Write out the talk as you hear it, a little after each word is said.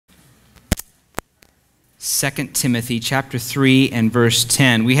2 Timothy chapter 3 and verse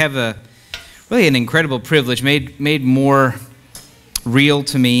 10. We have really an incredible privilege made more real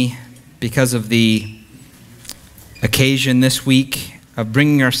to me because of the occasion this week of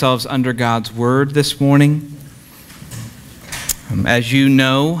bringing ourselves under God's word this morning. As you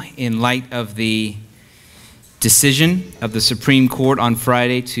know, in light of the decision of the Supreme Court on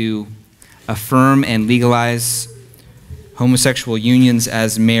Friday to affirm and legalize homosexual unions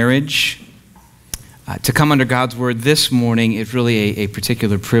as marriage, to come under God's word this morning is really a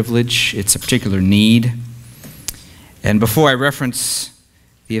particular privilege. It's a particular need. And before I reference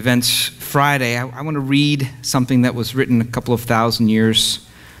the events Friday, I want to read something that was written a couple of thousand years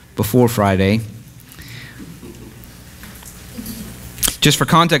before Friday. Just for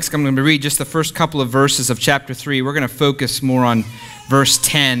context, I'm going to read just the first couple of verses of chapter 3. We're going to focus more on verse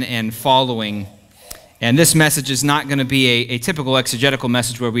 10 and following. And this message is not going to be a typical exegetical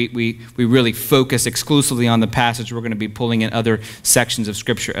message where we really focus exclusively on the passage. We're going to be pulling in other sections of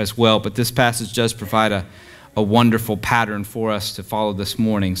Scripture as well. But this passage does provide a wonderful pattern for us to follow this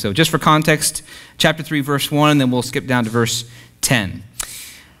morning. So just for context, chapter 3, verse 1, and then we'll skip down to verse 10.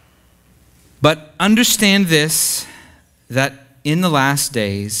 But understand this, that in the last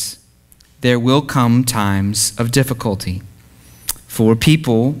days there will come times of difficulty. For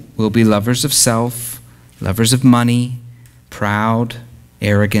people will be lovers of self, lovers of money, proud,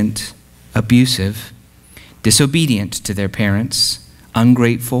 arrogant, abusive, disobedient to their parents,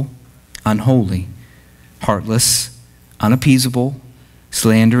 ungrateful, unholy, heartless, unappeasable,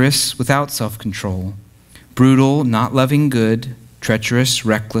 slanderous, without self-control, brutal, not loving good, treacherous,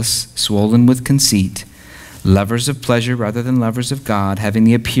 reckless, swollen with conceit, lovers of pleasure rather than lovers of God, having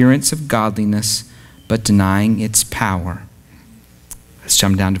the appearance of godliness, but denying its power. Let's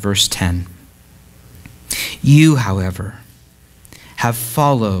jump down to verse 10. You, however, have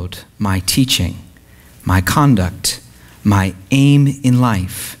followed my teaching, my conduct, my aim in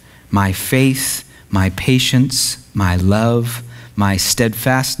life, my faith, my patience, my love, my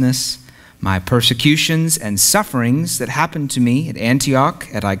steadfastness, my persecutions and sufferings that happened to me at Antioch,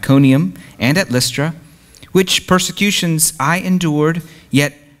 at Iconium, and at Lystra, which persecutions I endured,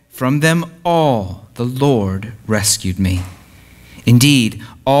 yet from them all the Lord rescued me. Indeed,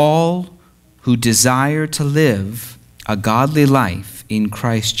 all who desire to live a godly life in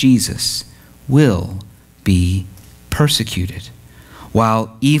Christ Jesus will be persecuted,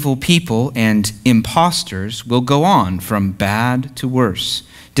 while evil people and impostors will go on from bad to worse,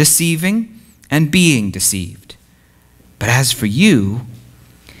 deceiving and being deceived. But as for you,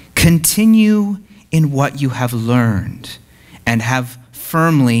 continue in what you have learned and have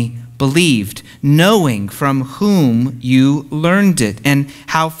firmly believed, knowing from whom you learned it, and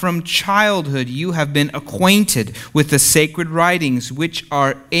how from childhood you have been acquainted with the sacred writings, which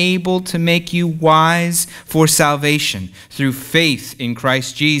are able to make you wise for salvation through faith in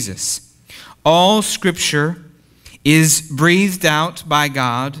Christ Jesus. All Scripture is breathed out by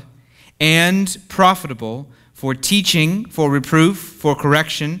God and profitable for teaching, for reproof, for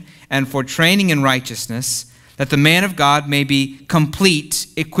correction, and for training in righteousness, that the man of God may be complete,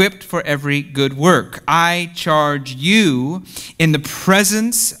 equipped for every good work. I charge you in the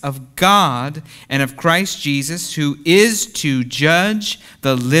presence of God and of Christ Jesus, who is to judge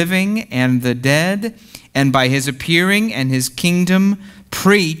the living and the dead, and by his appearing and his kingdom,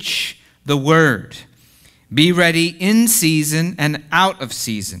 preach the word. Be ready in season and out of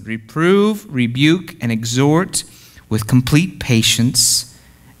season. Reprove, rebuke, and exhort with complete patience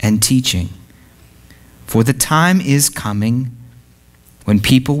and teaching. For the time is coming when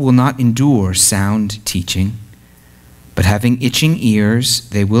people will not endure sound teaching, but having itching ears,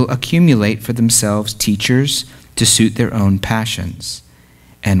 they will accumulate for themselves teachers to suit their own passions,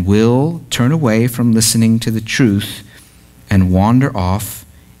 and will turn away from listening to the truth and wander off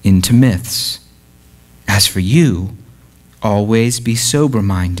into myths. As for you, always be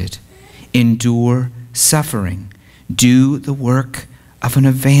sober-minded, endure suffering, do the work of an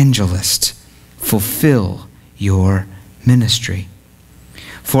evangelist, fulfill your ministry.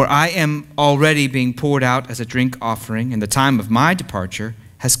 For I am already being poured out as a drink offering, and the time of my departure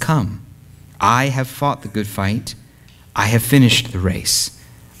has come. I have fought the good fight. I have finished the race.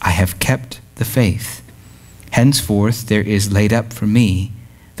 I have kept the faith. Henceforth there is laid up for me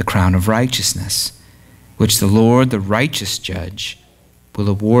the crown of righteousness, which the Lord, the righteous judge, will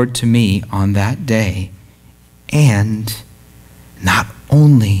award to me on that day, and not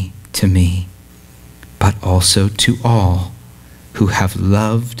only to me, but also to all who have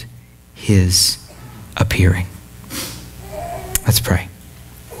loved his appearing. Let's pray.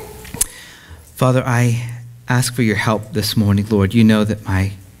 Father, I ask for your help this morning, Lord. You know that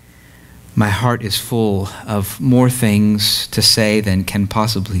my my heart is full of more things to say than can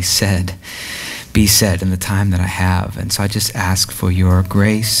possibly be said in the time that I have. And so I just ask for your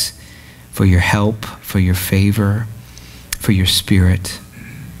grace, for your help, for your favor, for your Spirit.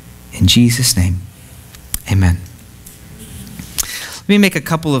 In Jesus' name, amen. Let me make a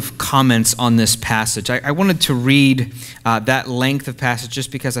couple of comments on this passage. I wanted to read that length of passage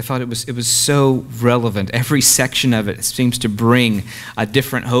just because I thought it was so relevant. Every section of it seems to bring a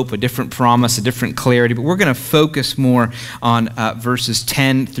different hope, a different promise, a different clarity. But we're going to focus more on verses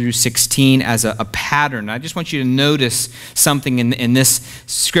 10 through 16 as a pattern. I just want you to notice something in this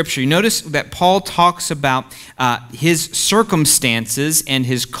scripture. You notice that Paul talks about his circumstances and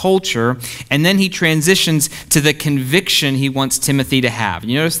his culture, and then he transitions to the conviction he wants Timothy to have.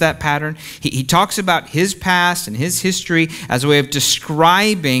 You notice that pattern? He talks about his past and his history as a way of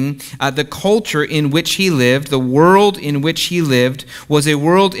describing the culture in which he lived. The world in which he lived was a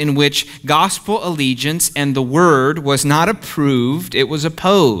world in which gospel allegiance and the word was not approved, it was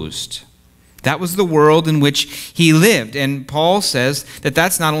opposed. That was the world in which he lived. And Paul says that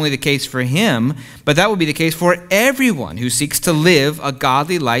that's not only the case for him, but that will be the case for everyone who seeks to live a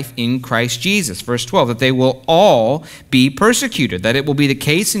godly life in Christ Jesus. Verse 12, that they will all be persecuted. That it will be the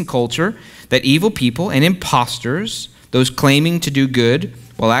case in culture that evil people and impostors, those claiming to do good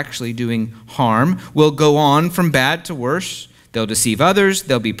while actually doing harm, will go on from bad to worse. They'll deceive others.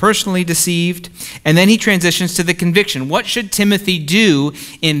 They'll be personally deceived. And then he transitions to the conviction. What should Timothy do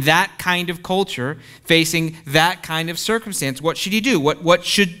in that kind of culture, facing that kind of circumstance? What should he do? What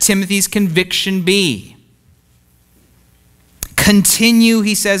should Timothy's conviction be? Continue,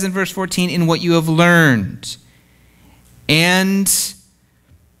 he says in verse 14, in what you have learned. And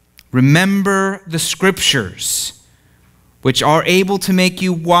remember the scriptures, which are able to make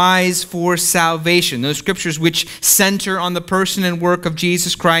you wise for salvation. Those scriptures which center on the person and work of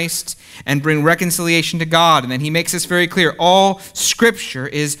Jesus Christ and bring reconciliation to God. And then he makes this very clear. All scripture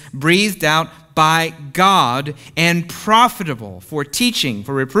is breathed out by God and profitable for teaching,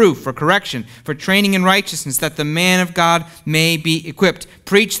 for reproof, for correction, for training in righteousness, that the man of God may be equipped.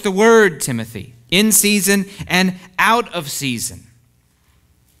 Preach the word, Timothy, in season and out of season.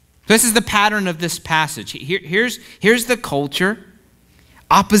 This is the pattern of this passage. Here's the culture: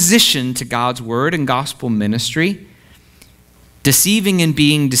 opposition to God's word and gospel ministry, deceiving and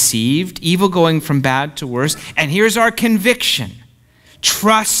being deceived, evil going from bad to worse. And here's our conviction: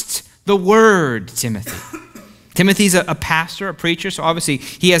 trust the word, Timothy. Timothy's a pastor, a preacher, so obviously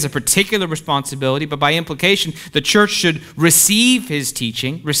he has a particular responsibility, but by implication, the church should receive his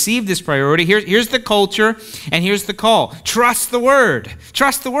teaching, receive this priority. Here's the culture, and here's the call. Trust the word.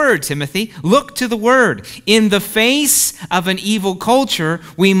 Trust the word, Timothy. Look to the word. In the face of an evil culture,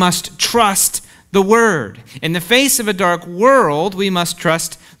 we must trust the word. In the face of a dark world, we must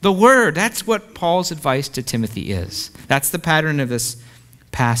trust the word. That's what Paul's advice to Timothy is. That's the pattern of this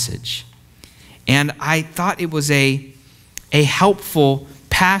passage. And I thought it was a helpful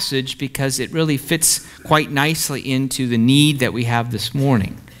passage because it really fits quite nicely into the need that we have this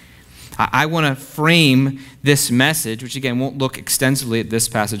morning. I want to frame this message, which again won't look extensively at this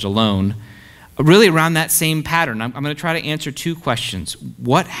passage alone, really around that same pattern. I'm going to try to answer two questions.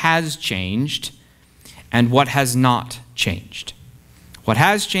 What has changed and what has not changed? What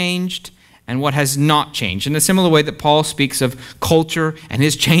has changed and what has not changed, in a similar way that Paul speaks of culture and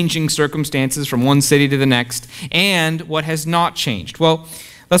his changing circumstances from one city to the next, and what has not changed. Well,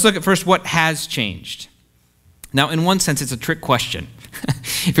 let's look at first what has changed. Now, in one sense, it's a trick question.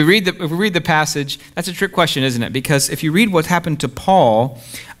 If we read the passage, that's a trick question, isn't it? Because if you read what happened to Paul,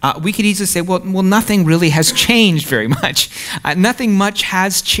 we could easily say, well, nothing really has changed very much. Nothing much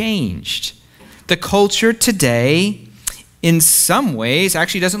has changed. The culture today, in some ways,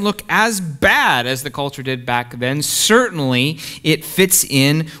 actually doesn't look as bad as the culture did back then. Certainly, it fits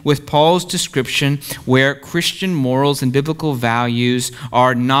in with Paul's description where Christian morals and biblical values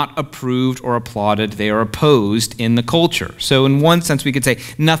are not approved or applauded. They are opposed in the culture. So in one sense, we could say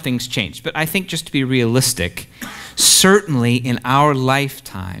nothing's changed. But I think just to be realistic, certainly in our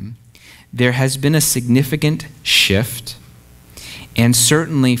lifetime, there has been a significant shift. And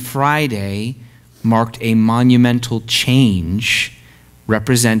certainly Friday marked a monumental change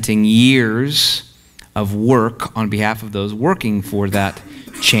representing years of work on behalf of those working for that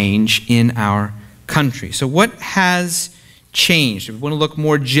change in our country. So what has changed? If we want to look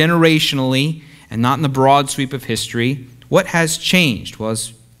more generationally and not in the broad sweep of history, what has changed? Well,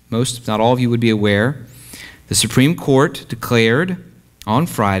 as most, if not all of you would be aware, the Supreme Court declared on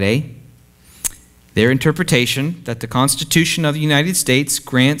Friday their interpretation that the Constitution of the United States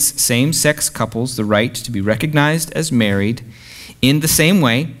grants same-sex couples the right to be recognized as married in the same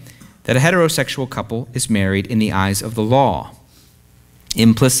way that a heterosexual couple is married in the eyes of the law.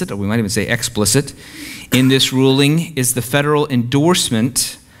 Implicit, or we might even say explicit, in this ruling is the federal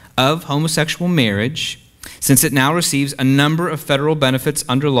endorsement of homosexual marriage, since it now receives a number of federal benefits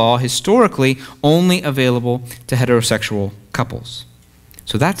under law historically only available to heterosexual couples.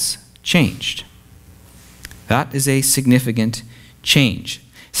 So that's changed. That is a significant change.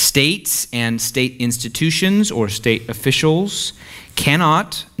 States and state institutions or state officials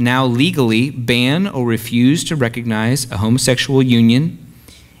cannot now legally ban or refuse to recognize a homosexual union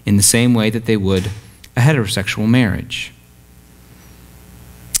in the same way that they would a heterosexual marriage.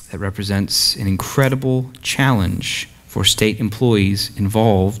 That represents an incredible challenge for state employees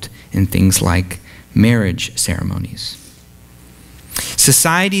involved in things like marriage ceremonies.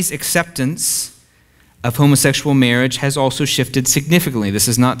 Society's acceptance of homosexual marriage has also shifted significantly. This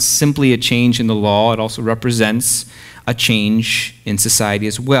is not simply a change in the law, it also represents a change in society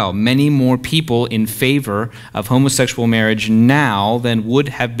as well. Many more people in favor of homosexual marriage now than would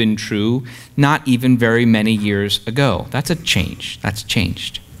have been true not even very many years ago. That's a change. That's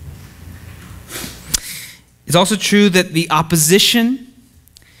changed. It's also true that the opposition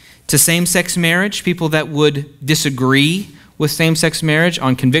to same-sex marriage, people that would disagree with same-sex marriage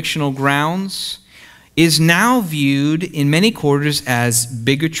on convictional grounds, is now viewed in many quarters as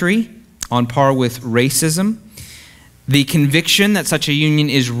bigotry on par with racism. The conviction that such a union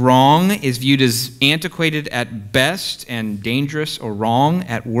is wrong is viewed as antiquated at best and dangerous or wrong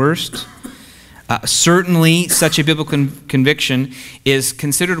at worst. Certainly, such a biblical conviction is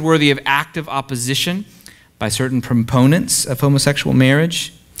considered worthy of active opposition by certain proponents of homosexual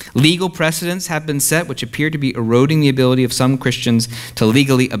marriage. Legal precedents have been set which appear to be eroding the ability of some Christians to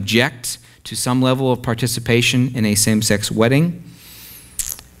legally object to some level of participation in a same-sex wedding.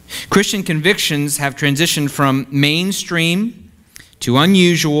 Christian convictions have transitioned from mainstream to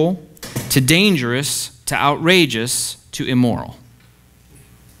unusual to dangerous to outrageous to immoral,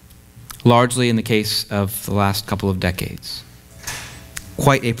 largely in the case of the last couple of decades.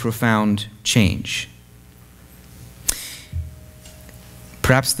 Quite a profound change.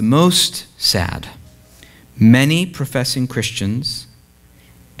 Perhaps the most sad, many professing Christians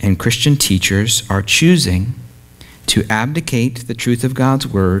and Christian teachers are choosing to abdicate the truth of God's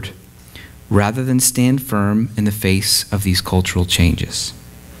word rather than stand firm in the face of these cultural changes.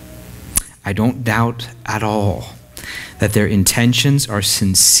 I don't doubt at all that their intentions are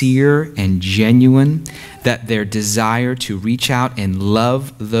sincere and genuine, that their desire to reach out and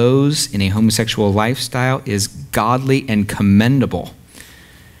love those in a homosexual lifestyle is godly and commendable.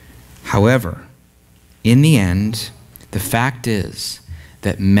 However, in the end, the fact is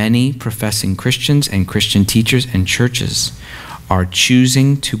that many professing Christians and Christian teachers and churches are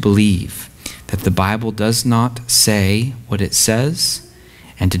choosing to believe that the Bible does not say what it says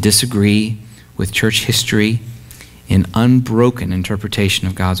and to disagree with church history in unbroken interpretation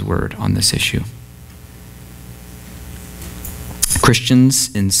of God's word on this issue.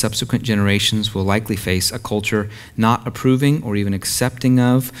 Christians in subsequent generations will likely face a culture not approving or even accepting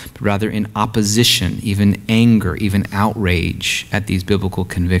of, but rather in opposition, even anger, even outrage at these biblical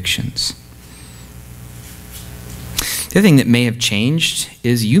convictions. The other thing that may have changed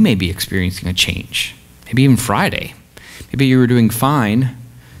is you may be experiencing a change. Maybe even Friday. Maybe you were doing fine,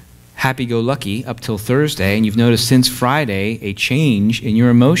 happy-go-lucky up till Thursday, and you've noticed since Friday a change in your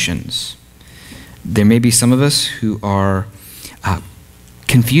emotions. There may be some of us who are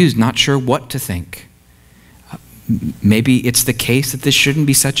confused, not sure what to think. Maybe it's the case that this shouldn't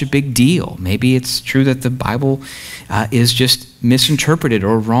be such a big deal. Maybe it's true that the Bible is just misinterpreted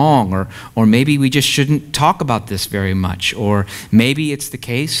or wrong, or maybe we just shouldn't talk about this very much, or maybe it's the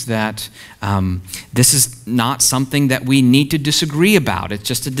case that this is not something that we need to disagree about. It's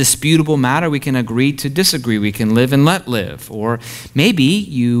just a disputable matter. We can agree to disagree. We can live and let live. Or maybe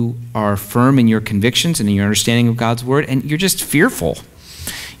you are firm in your convictions and in your understanding of God's word, and you're just fearful.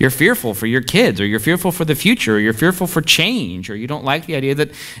 You're fearful for your kids, or you're fearful for the future, or you're fearful for change, or you don't like the idea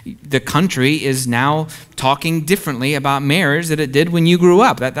that the country is now talking differently about marriage than it did when you grew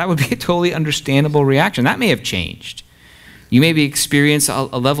up. That would be a totally understandable reaction. That may have changed. You maybe experience a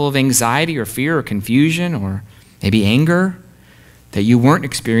level of anxiety or fear or confusion or maybe anger that you weren't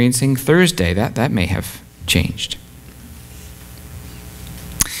experiencing Thursday. That may have changed.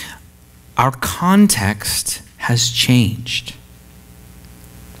 Our context has changed.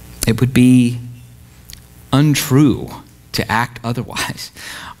 It would be untrue to act otherwise.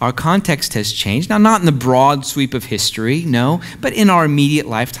 Our context has changed. Now, not in the broad sweep of history, no, but in our immediate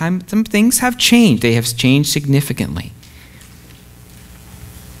lifetime, some things have changed. They have changed significantly.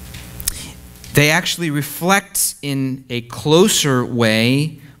 They actually reflect in a closer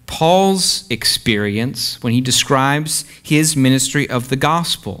way Paul's experience when he describes his ministry of the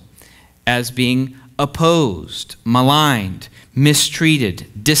gospel as being opposed, maligned, mistreated,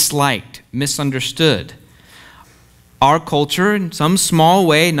 disliked, misunderstood. Our culture, in some small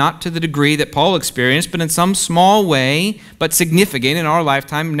way, not to the degree that Paul experienced, but in some small way, but significant in our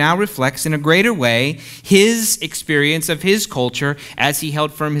lifetime, now reflects in a greater way his experience of his culture as he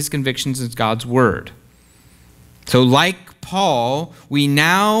held firm his convictions in God's word. So like Paul, we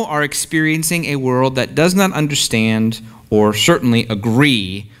now are experiencing a world that does not understand or certainly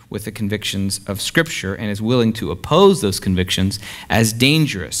agree with the convictions of Scripture and is willing to oppose those convictions as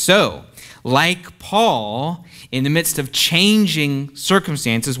dangerous. So, like Paul, in the midst of changing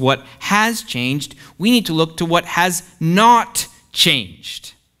circumstances, what has changed, we need to look to what has not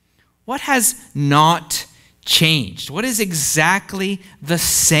changed. What has not changed? What is exactly the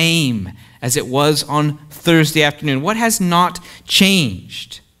same as it was on Thursday afternoon? What has not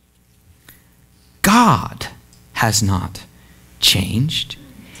changed? God has not changed,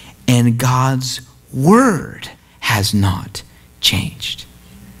 and God's word has not changed.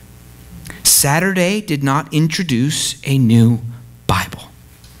 Saturday did not introduce a new Bible.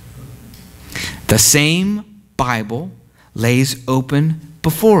 The same Bible lays open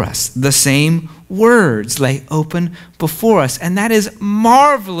before us. The same words lay open before us. And that is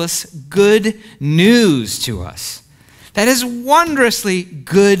marvelous good news to us. That is wondrously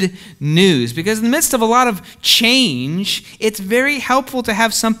good news, because in the midst of a lot of change, it's very helpful to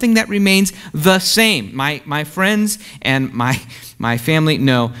have something that remains the same. My friends and my family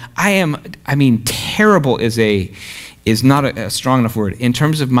know terrible is not a strong enough word in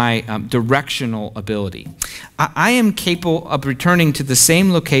terms of my directional ability. I am capable of returning to the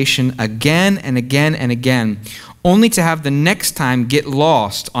same location again and again and again, only to have the next time get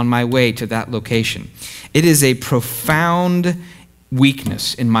lost on my way to that location. It is a profound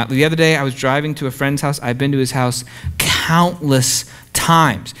weakness. The other day I was driving to a friend's house. I've been to his house countless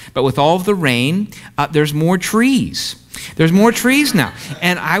times. But with all of the rain, there's more trees. There's more trees now.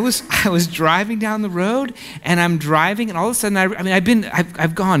 And I was driving down the road, and I'm driving, and all of a sudden,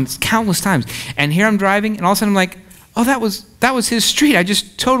 I've gone countless times. And here I'm driving, and all of a sudden I'm like, oh, that was his street. I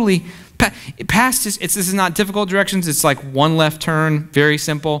just totally passed his. This is not difficult directions. It's like one left turn, very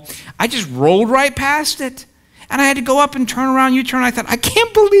simple. I just rolled right past it. And I had to go up and turn around, U-turn. I thought, I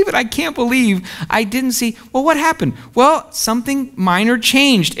can't believe it. I can't believe I didn't see. Well, what happened? Well, something minor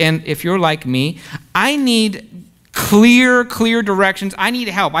changed. And if you're like me, I need clear directions. I need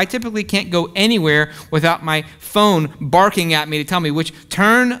help. I typically can't go anywhere without my phone barking at me to tell me which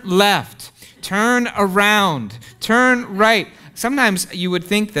turn left, turn around, turn right. Sometimes you would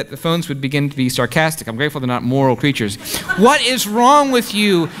think that the phones would begin to be sarcastic. I'm grateful they're not moral creatures. What is wrong with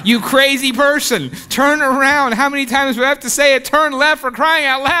you, you crazy person? Turn around. How many times do I have to say it? Turn left, for crying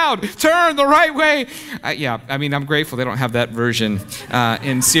out loud. Turn the right way. I'm grateful they don't have that version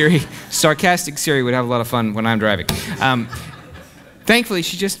in Siri. Sarcastic Siri would have a lot of fun when I'm driving. Thankfully,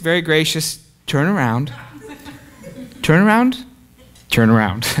 she's just very gracious. Turn around. Turn around. Turn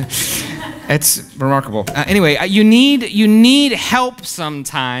around. It's remarkable. Anyway, you need help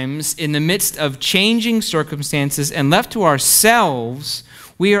sometimes in the midst of changing circumstances, and left to ourselves,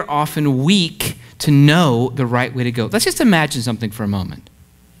 we are often weak to know the right way to go. Let's just imagine something for a moment.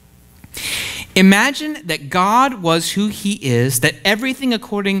 Imagine that God was who he is, that everything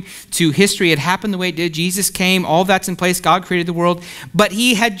according to history had happened the way it did. Jesus came, all that's in place, God created the world, but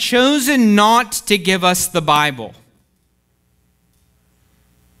he had chosen not to give us the Bible.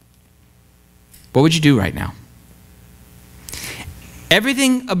 What would you do right now?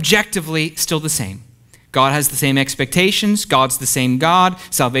 Everything objectively still the same. God has the same expectations. God's the same God.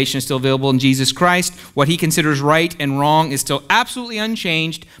 Salvation is still available in Jesus Christ. What he considers right and wrong is still absolutely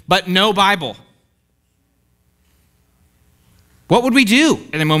unchanged, but no Bible. What would we do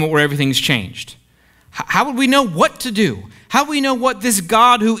in a moment where everything's changed? How would we know what to do? How would we know what this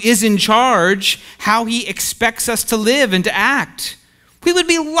God who is in charge, how he expects us to live and to act? We would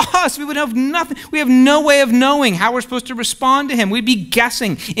be lost. We would have nothing. We have no way of knowing how we're supposed to respond to him. We'd be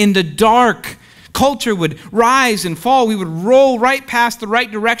guessing in the dark. Culture would rise and fall. We would roll right past the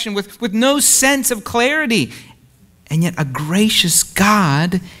right direction with no sense of clarity. And yet a gracious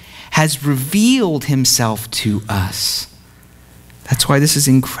God has revealed himself to us. That's why this is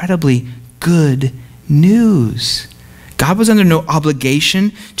incredibly good news. God was under no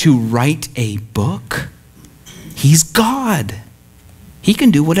obligation to write a book. He's God. He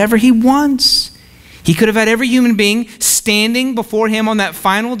can do whatever he wants. He could have had every human being standing before him on that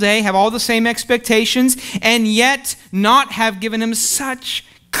final day, have all the same expectations, and yet not have given him such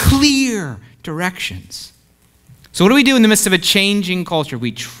clear directions. So what do we do in the midst of a changing culture?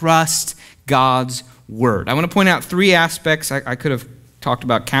 We trust God's word. I want to point out three aspects. I could have talked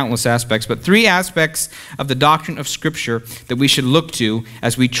about countless aspects, but three aspects of the doctrine of Scripture that we should look to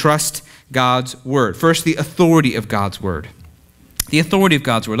as we trust God's word. First, the authority of God's word. The authority of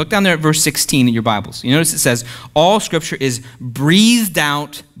God's word. Look down there at verse 16 in your Bibles. You notice it says, all Scripture is breathed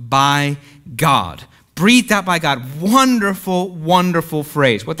out by God. Breathed out by God. Wonderful, wonderful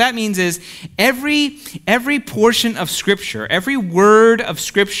phrase. What that means is every portion of Scripture, every word of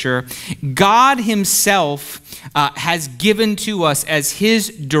Scripture, God himself has given to us as his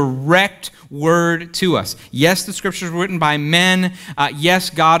direct word to us. Yes, the Scriptures were written by men. Yes,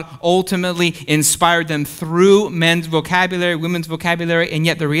 God ultimately inspired them through men's vocabulary, women's vocabulary, and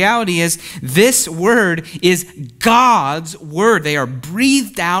yet the reality is this word is God's word. They are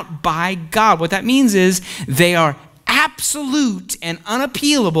breathed out by God. What that means is they are absolute and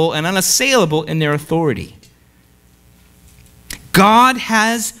unappealable and unassailable in their authority. God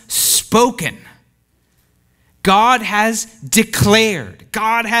has spoken. God has declared.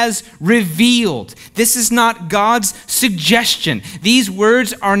 God has revealed. This is not God's suggestion. These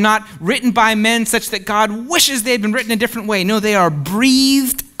words are not written by men such that God wishes they had been written a different way. No, they are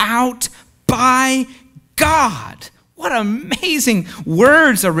breathed out by God. What amazing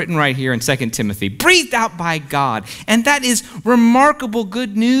words are written right here in 2 Timothy. Breathed out by God. And that is remarkable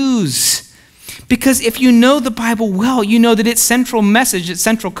good news. Because if you know the Bible well, you know that its central message, its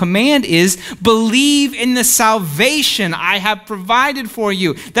central command is believe in the salvation I have provided for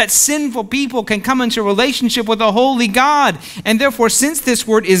you, that sinful people can come into a relationship with a holy God. And therefore, since this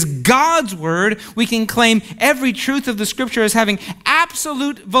word is God's word, we can claim every truth of the Scripture as having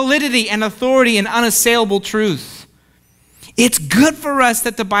absolute validity and authority and unassailable truth. It's good for us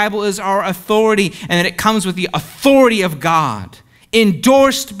that the Bible is our authority and that it comes with the authority of God.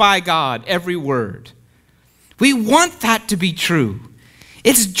 Endorsed by God, every word. We want that to be true.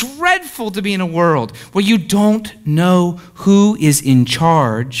 It's dreadful to be in a world where you don't know who is in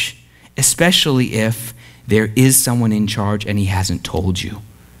charge, especially if there is someone in charge and he hasn't told you.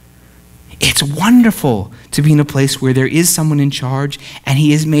 It's wonderful to be in a place where there is someone in charge and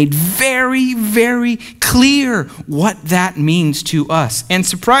he has made very, very clear what that means to us. And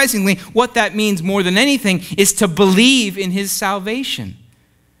surprisingly, what that means more than anything is to believe in his salvation.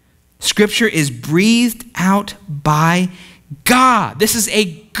 Scripture is breathed out by God. This is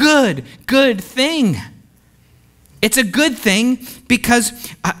a good thing. It's a good thing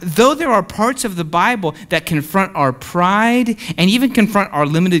because though there are parts of the Bible that confront our pride and even confront our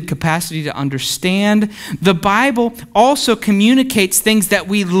limited capacity to understand, the Bible also communicates things that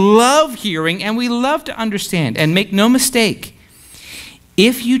we love hearing and we love to understand. And make no mistake,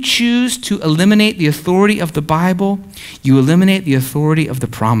 if you choose to eliminate the authority of the Bible, you eliminate the authority of the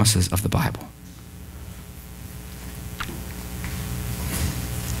promises of the Bible.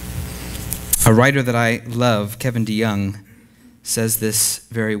 A writer that I love, Kevin DeYoung, says this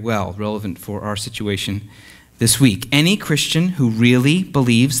very well, relevant for our situation this week. Any Christian who really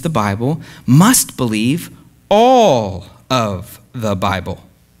believes the Bible must believe all of the Bible.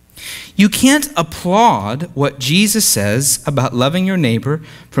 You can't applaud what Jesus says about loving your neighbor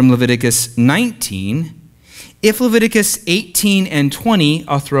from Leviticus 19 if Leviticus 18 and 20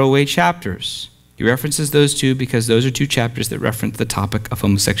 are throwaway chapters. He references those two because those are two chapters that reference the topic of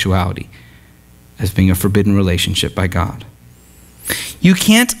homosexuality as being a forbidden relationship by God. You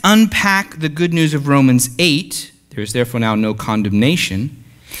can't unpack the good news of Romans 8, there is therefore now no condemnation,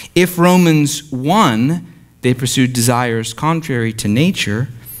 if Romans 1, they pursued desires contrary to nature,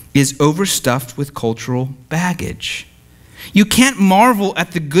 is overstuffed with cultural baggage. You can't marvel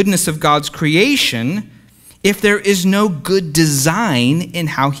at the goodness of God's creation if there is no good design in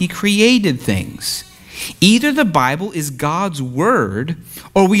how he created things. Either the Bible is God's word,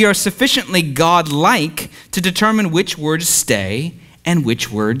 or we are sufficiently God-like to determine which words stay and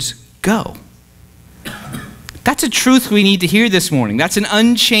which words go. That's a truth we need to hear this morning. That's an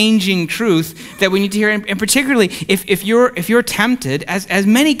unchanging truth that we need to hear, and particularly if you're tempted, as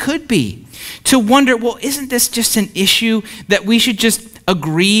many could be, to wonder, well, isn't this just an issue that we should just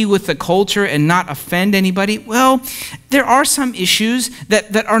agree with the culture and not offend anybody? Well, there are some issues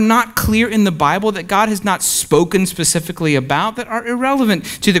that are not clear in the Bible, that God has not spoken specifically about, that are irrelevant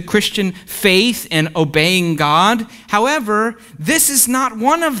to the Christian faith and obeying God. However, this is not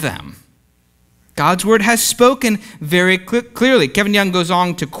one of them. God's word has spoken very clearly. Kevin Young goes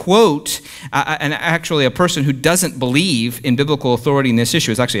on to quote, and actually a person who doesn't believe in biblical authority in this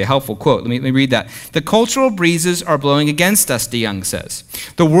issue is actually a helpful quote. Let me read that. "The cultural breezes are blowing against us," DeYoung says.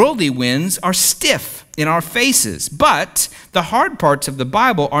 "The worldly winds are stiff in our faces, but the hard parts of the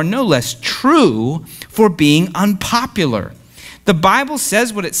Bible are no less true for being unpopular. The Bible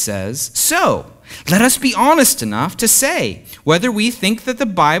says what it says, so let us be honest enough to say whether we think that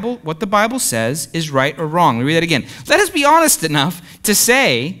what the Bible says is right or wrong." Let me read that again. Let us be honest enough to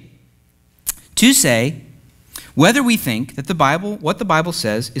say whether we think that what the Bible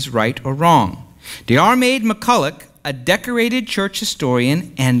says is right or wrong. D'Armade McCulloch, a decorated church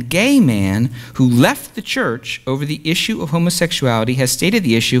historian and gay man who left the church over the issue of homosexuality, has stated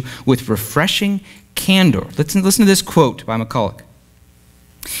the issue with refreshing candor. Listen to this quote by McCulloch.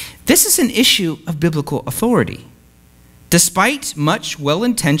 "This is an issue of biblical authority. Despite much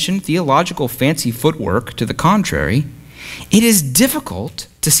well-intentioned theological fancy footwork to the contrary, it is difficult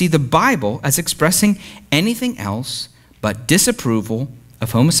to see the Bible as expressing anything else but disapproval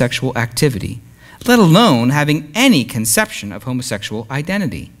of homosexual activity, let alone having any conception of homosexual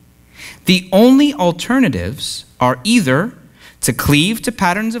identity. The only alternatives are either to cleave to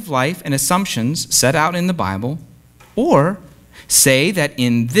patterns of life and assumptions set out in the Bible, or say that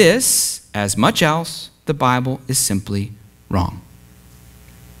in this, as much else, the Bible is simply wrong."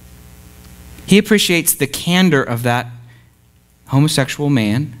 He appreciates the candor of that homosexual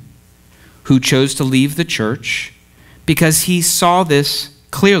man who chose to leave the church because he saw this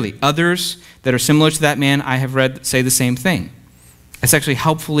clearly. Others that are similar to that man I have read say the same thing. It's actually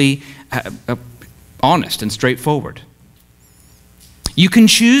helpfully honest and straightforward. You can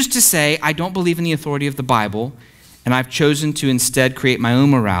choose to say, "I don't believe in the authority of the Bible, and I've chosen to instead create my own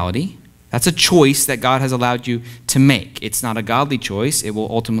morality." That's a choice that God has allowed you to make. It's not a godly choice. It will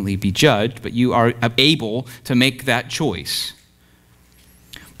ultimately be judged, but you are able to make that choice.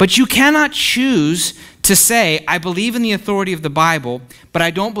 But you cannot choose to say, "I believe in the authority of the Bible, but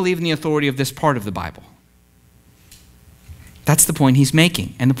I don't believe in the authority of this part of the Bible." That's the point he's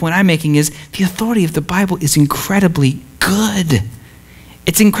making. And the point I'm making is the authority of the Bible is incredibly good.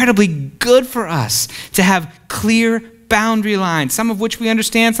 It's incredibly good for us to have clear boundary lines, some of which we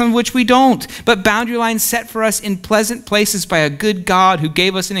understand, some of which we don't, but boundary lines set for us in pleasant places by a good God who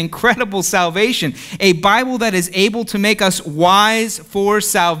gave us an incredible salvation, a Bible that is able to make us wise for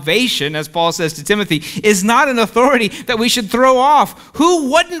salvation, as Paul says to Timothy, is not an authority that we should throw off. Who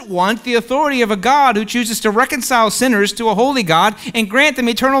wouldn't want the authority of a God who chooses to reconcile sinners to a holy God and grant them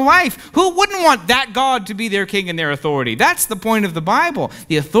eternal life? Who wouldn't want that God to be their king and their authority? That's the point of the Bible.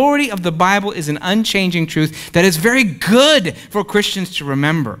 The authority of the Bible is an unchanging truth that is very good for Christians to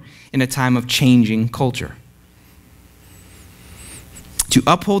remember in a time of changing culture. To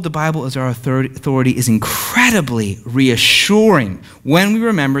uphold the Bible as our authority is incredibly reassuring when we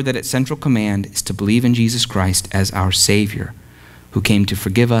remember that its central command is to believe in Jesus Christ as our Savior, who came to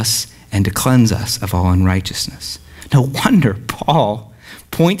forgive us and to cleanse us of all unrighteousness. No wonder Paul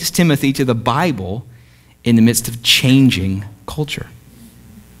points Timothy to the Bible in the midst of changing culture.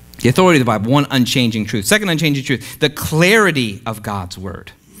 The authority of the Bible, one unchanging truth. Second unchanging truth, the clarity of God's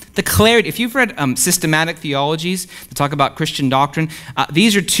word. The clarity. If you've read systematic theologies that talk about Christian doctrine,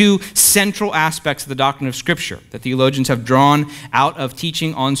 these are two central aspects of the doctrine of Scripture that theologians have drawn out of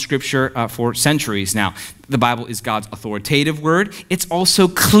teaching on Scripture for centuries now. The Bible is God's authoritative word. It's also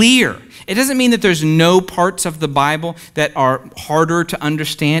clear. It doesn't mean that there's no parts of the Bible that are harder to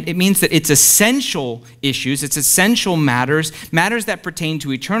understand. It means that it's essential issues, it's essential matters, matters that pertain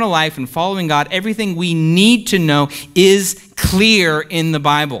to eternal life and following God. Everything we need to know is clear in the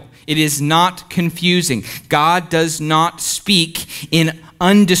Bible. It is not confusing. God does not speak in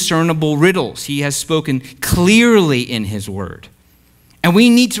undiscernible riddles. He has spoken clearly in His word. And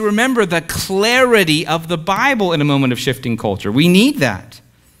we need to remember the clarity of the Bible in a moment of shifting culture. We need that.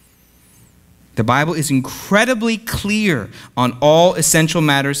 The Bible is incredibly clear on all essential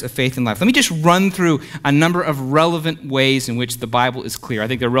matters of faith and life. Let me just run through a number of relevant ways in which the Bible is clear. I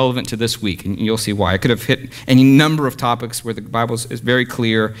think they're relevant to this week, and you'll see why. I could have hit any number of topics where the Bible is very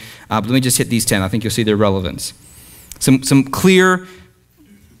clear, but let me just hit these 10. I think you'll see their relevance. Some clear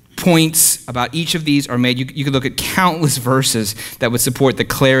points about each of these are made. You could look at countless verses that would support the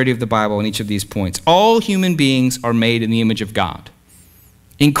clarity of the Bible in each of these points. All human beings are made in the image of God.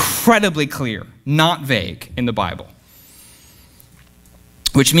 Incredibly clear, not vague in the Bible.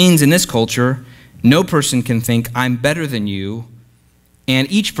 Which means in this culture, no person can think, I'm better than you,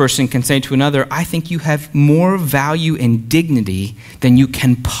 and each person can say to another, I think you have more value and dignity than you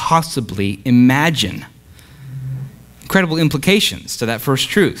can possibly imagine. Incredible implications to that first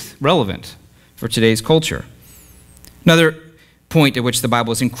truth, relevant for today's culture. Another point at which the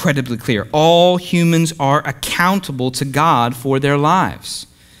Bible is incredibly clear: all humans are accountable to God for their lives.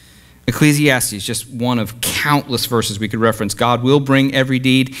 Ecclesiastes, just one of countless verses we could reference. God will bring every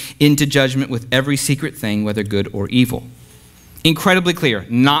deed into judgment with every secret thing, whether good or evil. Incredibly clear,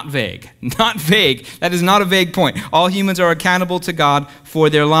 not vague. Not vague. That is not a vague point. All humans are accountable to God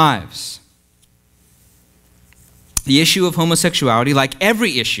for their lives. The issue of homosexuality, like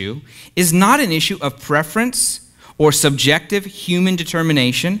every issue, is not an issue of preference or subjective human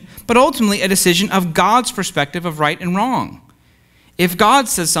determination, but ultimately a decision of God's perspective of right and wrong. If God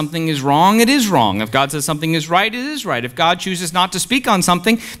says something is wrong, it is wrong. If God says something is right, it is right. If God chooses not to speak on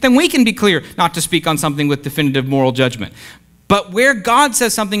something, then we can be clear not to speak on something with definitive moral judgment. But where God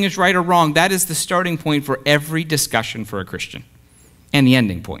says something is right or wrong, that is the starting point for every discussion for a Christian, and the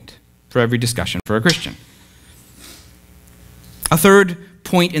ending point for every discussion for a Christian. A third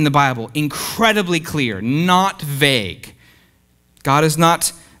point in the Bible, incredibly clear, not vague. God is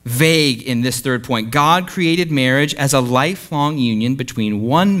not vague in this third point. God created marriage as a lifelong union between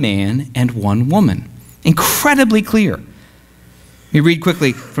one man and one woman. Incredibly clear. We read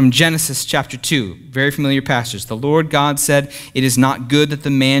quickly from Genesis chapter 2, very familiar passage. The Lord God said, "It is not good that the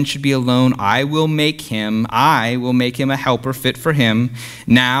man should be alone. I will make him a helper fit for him."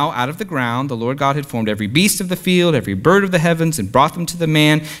 Now, out of the ground, the Lord God had formed every beast of the field, every bird of the heavens, and brought them to the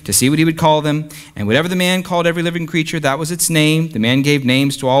man to see what he would call them. And whatever the man called every living creature, that was its name. The man gave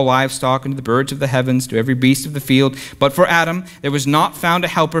names to all livestock and to the birds of the heavens, to every beast of the field. But for Adam, there was not found a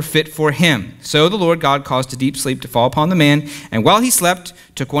helper fit for him. So the Lord God caused a deep sleep to fall upon the man, and while he slept,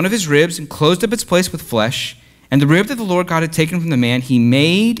 took one of his ribs and closed up its place with flesh. And the rib that the Lord God had taken from the man, he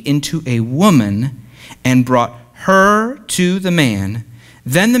made into a woman and brought her to the man.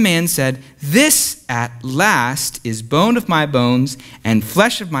 Then the man said, "This at last is bone of my bones and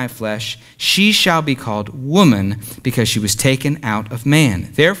flesh of my flesh. She shall be called woman, because she was taken out of man.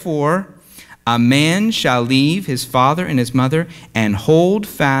 Therefore, a man shall leave his father and his mother and hold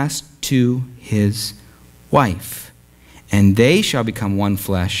fast to his wife, and they shall become one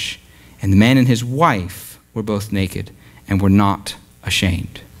flesh. And the man and his wife were both naked and were not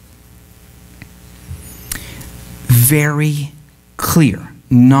ashamed." Very clear,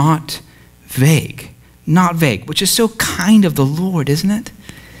 not vague. Not vague, which is so kind of the Lord, isn't it?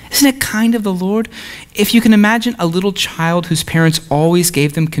 Isn't it kind of the Lord? If you can imagine a little child whose parents always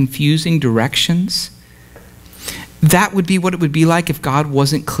gave them confusing directions, that would be what it would be like if God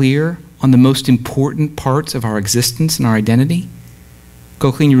wasn't clear on the most important parts of our existence and our identity.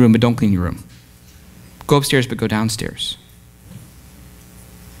 Go clean your room, but don't clean your room. Go upstairs, but go downstairs.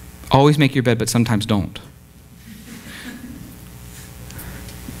 Always make your bed, but sometimes don't.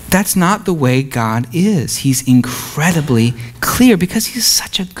 That's not the way God is. He's incredibly clear because he's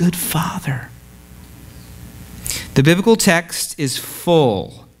such a good father. The biblical text is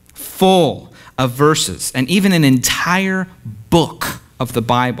full of verses, and even an entire book of the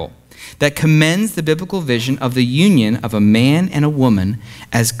Bible that commends the biblical vision of the union of a man and a woman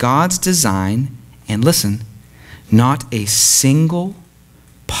as God's design, and listen, not a single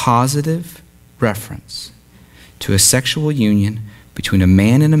positive reference to a sexual union between a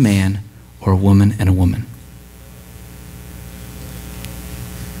man and a man or a woman and a woman.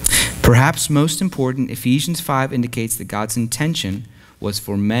 Perhaps most important, Ephesians 5 indicates that God's intention was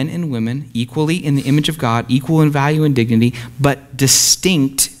for men and women equally in the image of God, equal in value and dignity, but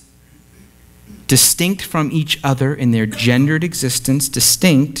distinct from each other in their gendered existence,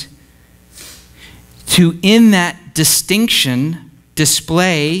 distinct, to in that distinction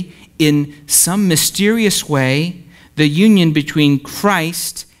display in some mysterious way the union between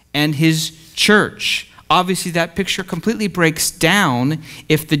Christ and his church. Obviously, that picture completely breaks down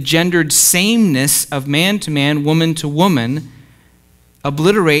if the gendered sameness of man to man, woman to woman,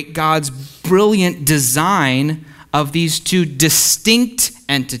 obliterate God's brilliant design of these two distinct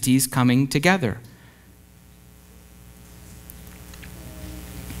entities coming together.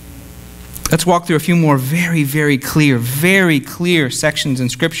 Let's walk through a few more very clear sections in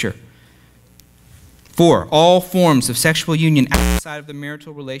Scripture. 4, all forms of sexual union outside of the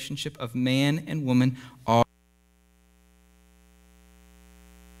marital relationship of man and woman are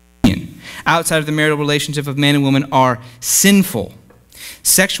outside of the marital relationship of man and woman are sinful.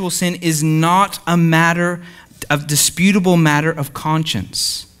 Sexual sin is not a disputable matter of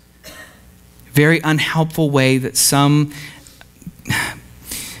conscience. Very unhelpful way that some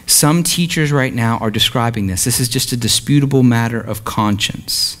teachers right now are describing this. This is just a disputable matter of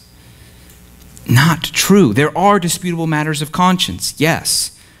conscience. Not true. There are disputable matters of conscience,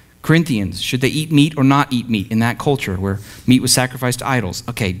 yes. Corinthians, should they eat meat or not eat meat in that culture where meat was sacrificed to idols?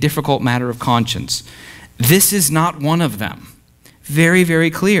 Okay, difficult matter of conscience. This is not one of them. Very,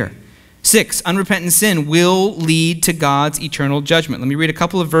 very clear. 6, unrepentant sin will lead to God's eternal judgment. Let me read a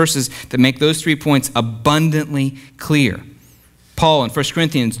couple of verses that make those 3 points abundantly clear. Paul in 1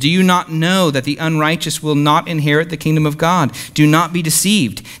 Corinthians, do you not know that the unrighteous will not inherit the kingdom of God? Do not be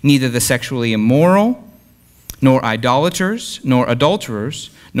deceived. Neither the sexually immoral, nor idolaters, nor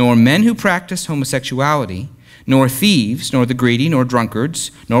adulterers, nor men who practice homosexuality, nor thieves, nor the greedy, nor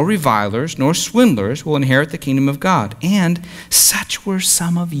drunkards, nor revilers, nor swindlers will inherit the kingdom of God. And such were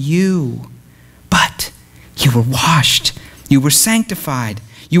some of you. But you were washed, you were sanctified,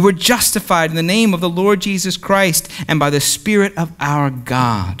 you were justified in the name of the Lord Jesus Christ and by the Spirit of our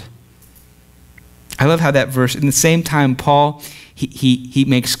God. I love how that verse, in the same time, Paul, he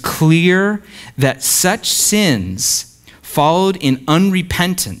makes clear that such sins followed in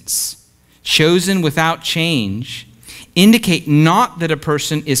unrepentance, chosen without change, indicate not that a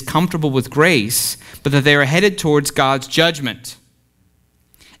person is comfortable with grace, but that they are headed towards God's judgment.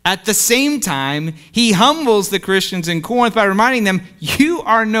 At the same time, he humbles the Christians in Corinth by reminding them, you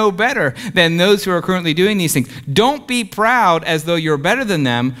are no better than those who are currently doing these things. Don't be proud as though you're better than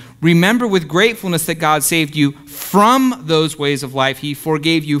them. Remember with gratefulness that God saved you from those ways of life. He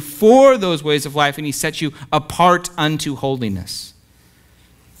forgave you for those ways of life, and he set you apart unto holiness.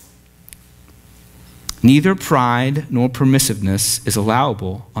 Neither pride nor permissiveness is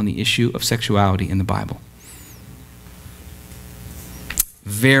allowable on the issue of sexuality in the Bible.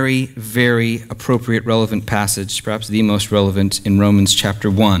 Very, very appropriate, relevant passage, perhaps the most relevant in Romans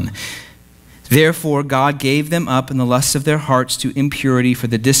chapter 1. Therefore, God gave them up in the lusts of their hearts to impurity for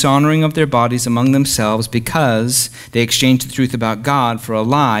the dishonoring of their bodies among themselves, because they exchanged the truth about God for a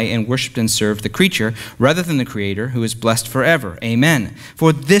lie and worshipped and served the creature rather than the Creator, who is blessed forever. Amen.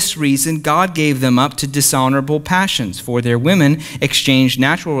 For this reason, God gave them up to dishonorable passions. For their women exchanged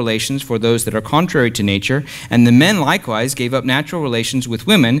natural relations for those that are contrary to nature, and the men likewise gave up natural relations with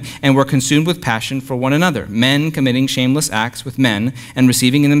women and were consumed with passion for one another, men committing shameless acts with men and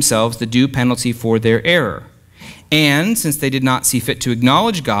receiving in themselves the due penalty for their error. And since they did not see fit to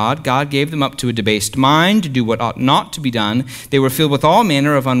acknowledge God, God gave them up to a debased mind to do what ought not to be done. They were filled with all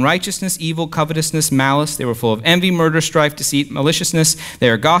manner of unrighteousness, evil, covetousness, malice. They were full of envy, murder, strife, deceit, maliciousness. They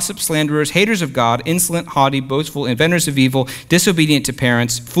are gossips, slanderers, haters of God, insolent, haughty, boastful, inventors of evil, disobedient to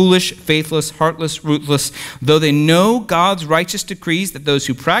parents, foolish, faithless, heartless, ruthless. Though they know God's righteous decrees that those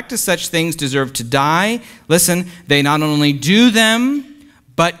who practice such things deserve to die, listen, they not only do them,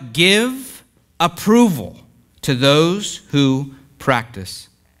 but give approval to those who practice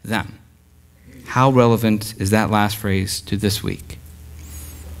them. How relevant is that last phrase to this week?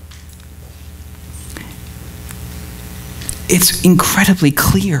 It's incredibly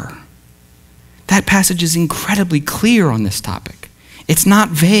clear. That passage is incredibly clear on this topic. It's not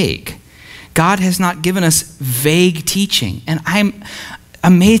vague. God has not given us vague teaching, and I'm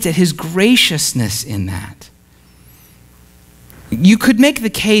amazed at his graciousness in that. You could make the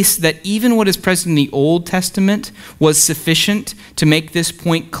case that even what is present in the Old Testament was sufficient to make this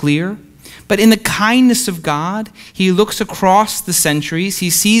point clear. But in the kindness of God, he looks across the centuries. He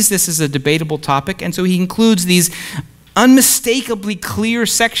sees this as a debatable topic, and so he includes these unmistakably clear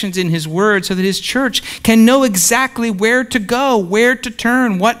sections in his word so that his church can know exactly where to go, where to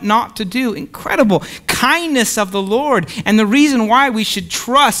turn, what not to do. Incredible kindness of the Lord, and the reason why we should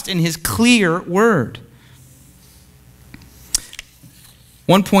trust in his clear word.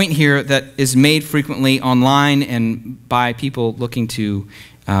 One point here that is made frequently online and by people looking to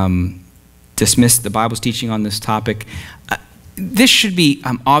dismiss the Bible's teaching on this topic. This should be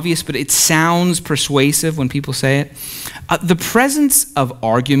obvious, but it sounds persuasive when people say it. The presence of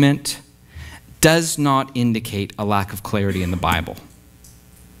argument does not indicate a lack of clarity in the Bible.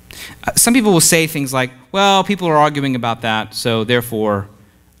 Some people will say things like, well, people are arguing about that, so therefore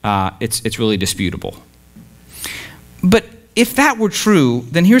it's really disputable. But if that were true,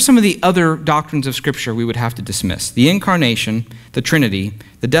 then here's some of the other doctrines of Scripture we would have to dismiss. The incarnation, the Trinity,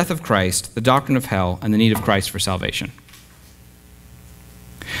 the death of Christ, the doctrine of hell, and the need of Christ for salvation.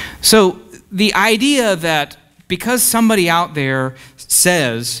 So the idea that because somebody out there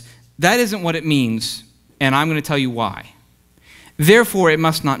says that isn't what it means, and I'm going to tell you why, therefore it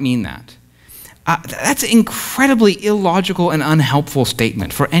must not mean that. That's an incredibly illogical and unhelpful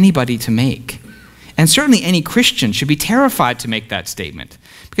statement for anybody to make. And certainly any Christian should be terrified to make that statement.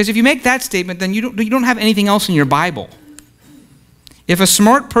 Because if you make that statement, then you don't have anything else in your Bible. If a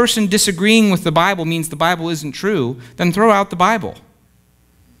smart person disagreeing with the Bible means the Bible isn't true, then throw out the Bible.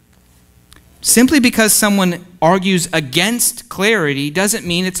 Simply because someone argues against clarity doesn't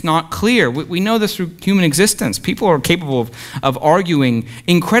mean it's not clear. We know this through human existence. People are capable of arguing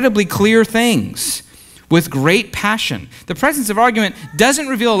incredibly clear things with great passion. The presence of argument doesn't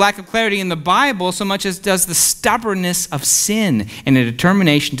reveal a lack of clarity in the Bible so much as does the stubbornness of sin and a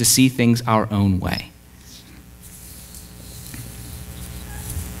determination to see things our own way.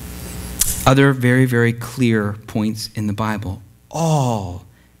 Other very, very clear points in the Bible. All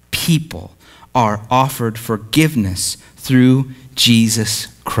people are offered forgiveness through Jesus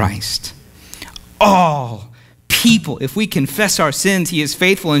Christ. All people, if we confess our sins, he is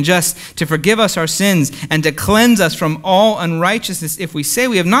faithful and just to forgive us our sins and to cleanse us from all unrighteousness. If we say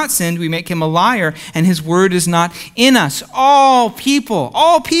we have not sinned, we make him a liar and his word is not in us. All people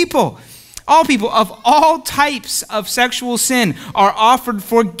of all types of sexual sin are offered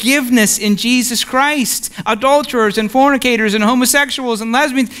forgiveness in Jesus Christ. Adulterers and fornicators and homosexuals and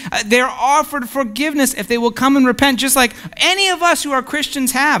lesbians, they're offered forgiveness if they will come and repent, just like any of us who are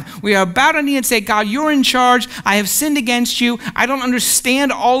Christians have. We are bow our knee and say, God, you're in charge. I have sinned against you. I don't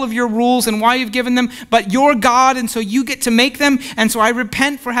understand all of your rules and why you've given them, but you're God, and so you get to make them. And so I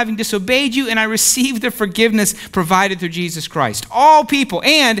repent for having disobeyed you, and I receive the forgiveness provided through Jesus Christ. All people,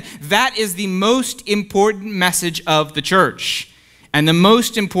 and that is the most important message of the church and the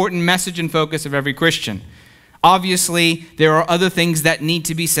most important message and focus of every Christian. Obviously, there are other things that need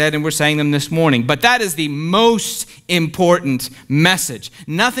to be said, and we're saying them this morning, but that is the most important message.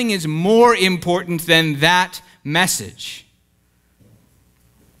 Nothing is more important than that message.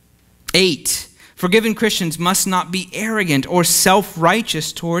 8. Forgiven Christians must not be arrogant or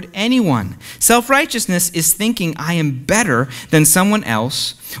self-righteous toward anyone. Self-righteousness is thinking I am better than someone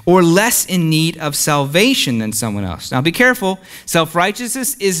else or less in need of salvation than someone else. Now be careful.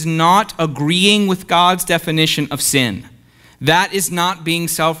 Self-righteousness is not agreeing with God's definition of sin. That is not being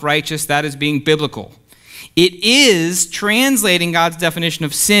self-righteous. That is being biblical. It is translating God's definition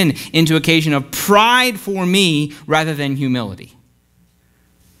of sin into occasion of pride for me rather than humility.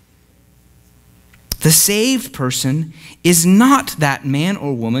 The saved person is not that man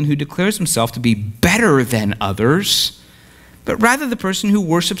or woman who declares himself to be better than others, but rather the person who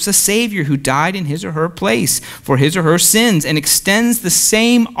worships a Savior who died in his or her place for his or her sins and extends the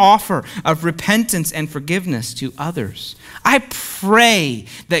same offer of repentance and forgiveness to others. I pray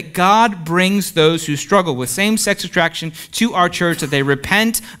that God brings those who struggle with same-sex attraction to our church, that they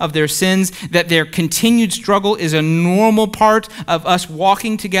repent of their sins, that their continued struggle is a normal part of us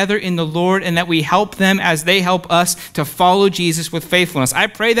walking together in the Lord, and that we help them as they help us to follow Jesus with faithfulness. I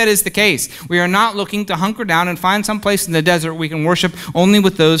pray that is the case. We are not looking to hunker down and find some place in the desert where we can worship only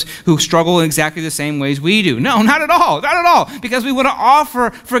with those who struggle in exactly the same ways we do. No, not at all. Not at all. Because we want to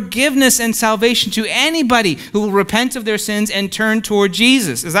offer forgiveness and salvation to anybody who will repent of their sins and turn toward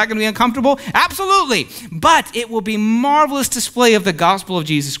Jesus. Is that going to be uncomfortable? Absolutely. But it will be a marvelous display of the gospel of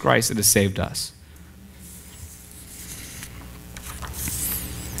Jesus Christ that has saved us.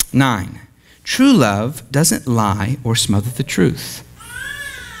 9. True love doesn't lie or smother the truth.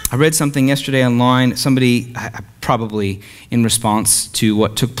 I read something yesterday online, somebody, probably in response to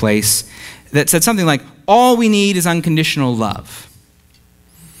what took place, that said something like, all we need is unconditional love.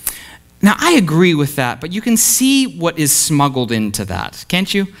 Now, I agree with that, but you can see what is smuggled into that,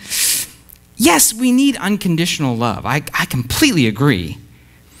 can't you? Yes, we need unconditional love. I completely agree.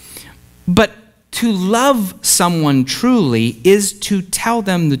 But to love someone truly is to tell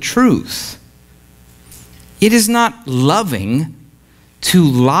them the truth. It is not loving to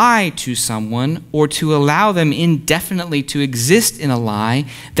lie to someone or to allow them indefinitely to exist in a lie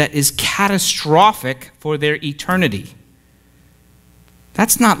that is catastrophic for their eternity.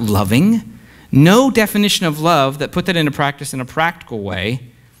 That's not loving. No definition of love that put that into practice in a practical way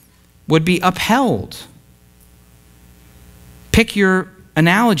would be upheld. Pick your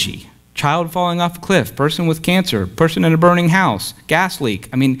analogy. Child falling off a cliff, person with cancer, person in a burning house, gas leak.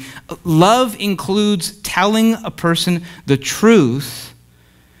 I mean, love includes telling a person the truth.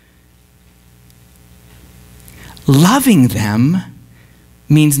 Loving them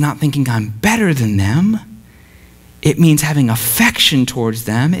means not thinking I'm better than them. It means having affection towards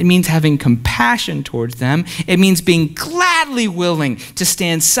them. It means having compassion towards them. It means being gladly willing to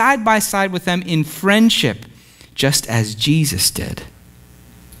stand side by side with them in friendship, just as Jesus did.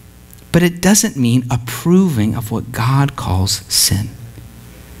 But it doesn't mean approving of what God calls sin.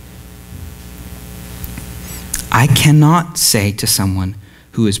 I cannot say to someone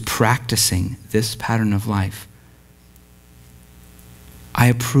who is practicing this pattern of life, I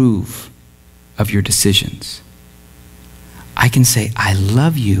approve of your decisions. I can say, I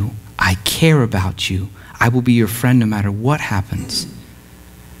love you, I care about you, I will be your friend no matter what happens,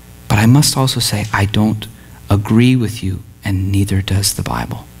 but I must also say, I don't agree with you, and neither does the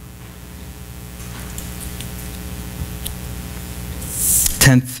Bible.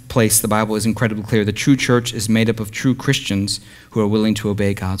 10th place, the Bible is incredibly clear. The true church is made up of true Christians who are willing to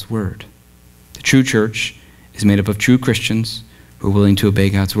obey God's word. The true church is made up of true Christians who are willing to obey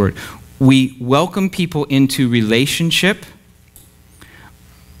God's word. We welcome people into relationship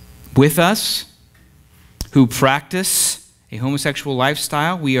with us who practice a homosexual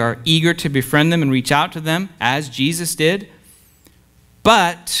lifestyle. We are eager to befriend them and reach out to them as Jesus did.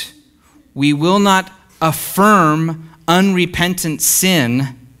 But we will not affirm unrepentant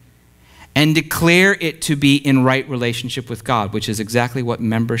sin and declare it to be in right relationship with God, which is exactly what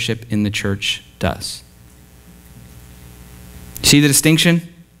membership in the church does. See the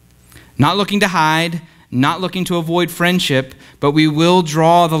distinction? Not looking to hide, not looking to avoid friendship, but we will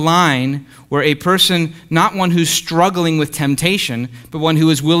draw the line where a person, not one who's struggling with temptation, but one who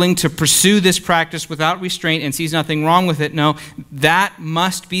is willing to pursue this practice without restraint and sees nothing wrong with it. No, that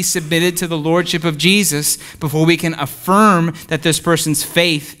must be submitted to the lordship of Jesus before we can affirm that this person's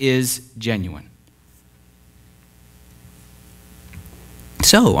faith is genuine.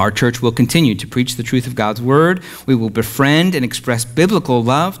 So, our church will continue to preach the truth of God's word. We will befriend and express biblical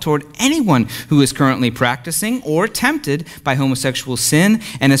love toward anyone who is currently practicing or tempted by homosexual sin.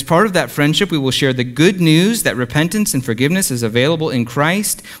 And as part of that friendship, we will share the good news that repentance and forgiveness is available in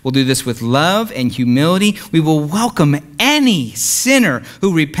Christ. We'll do this with love and humility. We will welcome any sinner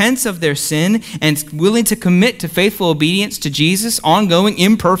who repents of their sin and is willing to commit to faithful obedience to Jesus, ongoing,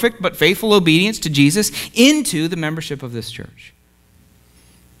 imperfect, but faithful obedience to Jesus, into the membership of this church.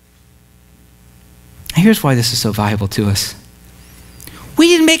 Here's why this is so valuable to us. We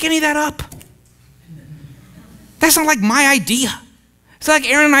didn't make any of that up. That's not like my idea. It's like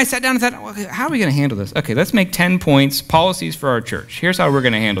Aaron and I sat down and thought, well, how are we going to handle this? Okay, let's make 10 points, policies for our church. Here's how we're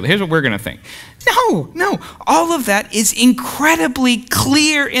going to handle it. Here's what we're going to think. No. All of that is incredibly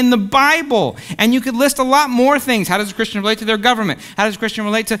clear in the Bible. And you could list a lot more things. How does a Christian relate to their government? How does a Christian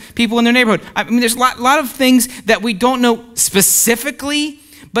relate to people in their neighborhood? I mean, there's a lot of things that we don't know specifically,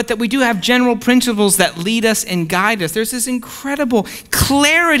 but that we do have general principles that lead us and guide us. There's this incredible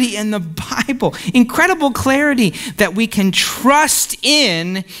clarity in the Bible, incredible clarity that we can trust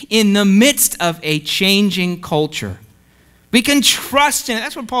in the midst of a changing culture. We can trust in it.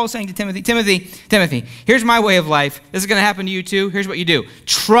 That's what Paul is saying to Timothy. Timothy, here's my way of life. This is going to happen to you too. Here's what you do.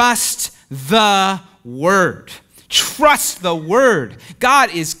 Trust the word. Trust the word.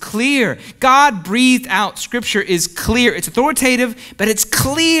 God is clear. God breathed out. Scripture is clear. It's authoritative, but it's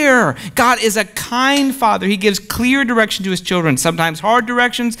clear. God is a kind father. He gives clear direction to his children. Sometimes hard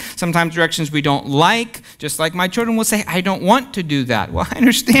directions, sometimes directions we don't like. Just like my children will say, I don't want to do that. Well, I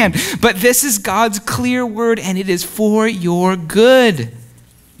understand. But this is God's clear word, and it is for your good.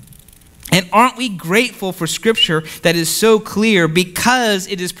 And aren't we grateful for Scripture that is so clear, because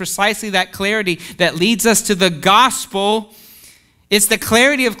it is precisely that clarity that leads us to the gospel. It's the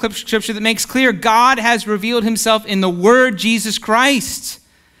clarity of Scripture that makes clear God has revealed himself in the Word Jesus Christ.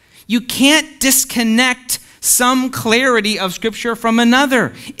 You can't disconnect some clarity of Scripture from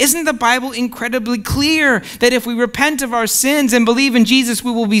another. Isn't the Bible incredibly clear that if we repent of our sins and believe in Jesus,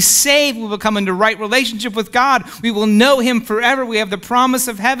 we will be saved, we will come into right relationship with God, we will know him forever, we have the promise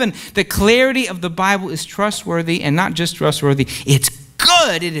of heaven. The clarity of the Bible is trustworthy, and not just trustworthy, it's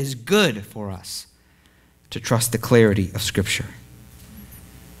good. It is good for us to trust the clarity of Scripture.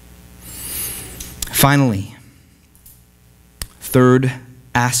 Finally, third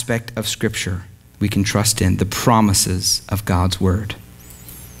aspect of Scripture we can trust in: the promises of God's word.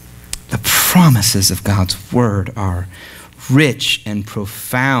 The promises of God's word are rich and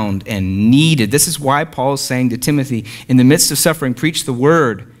profound and needed. This is why Paul is saying to Timothy, in the midst of suffering, preach the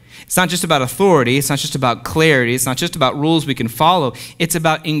word. It's not just about authority. It's not just about clarity. It's not just about rules we can follow. It's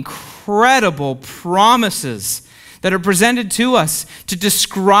about incredible promises that are presented to us to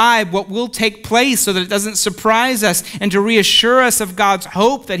describe what will take place so that it doesn't surprise us, and to reassure us of God's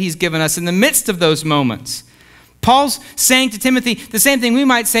hope that he's given us in the midst of those moments. Paul's saying to Timothy the same thing we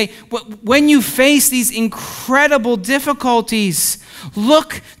might say. When you face these incredible difficulties,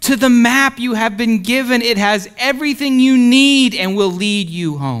 look to the map you have been given. It has everything you need and will lead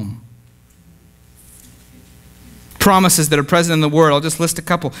you home. Promises that are present in the Word. I'll just list a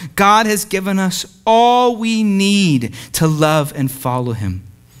couple. God has given us all we need to love and follow him.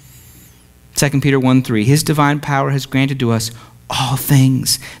 2 Peter 1:3, his divine power has granted to us all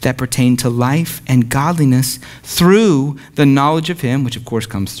things that pertain to life and godliness through the knowledge of him, which of course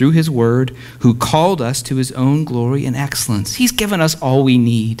comes through his word, who called us to his own glory and excellence. He's given us all we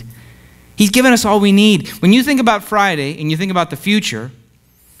need. He's given us all we need. When you think about Friday and you think about the future,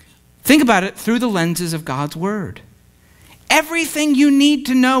 Think about it through the lenses of God's Word. Everything you need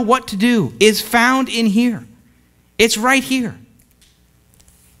to know what to do is found in here. It's right here.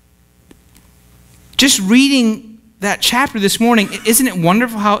 Just reading that chapter this morning, isn't it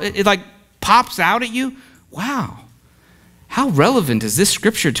wonderful how it like pops out at you? Wow. How relevant is this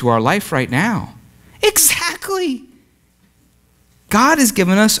scripture to our life right now? Exactly. God has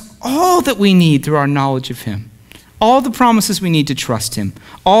given us all that we need through our knowledge of Him. All the promises we need to trust Him.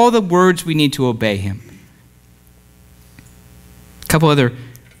 All the words we need to obey Him. A couple other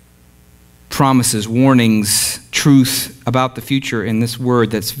promises, warnings, truth about the future in this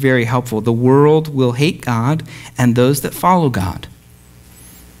word that's very helpful. The world will hate God and those that follow God.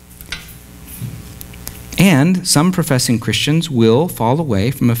 And some professing Christians will fall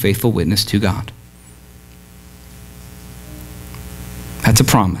away from a faithful witness to God. That's a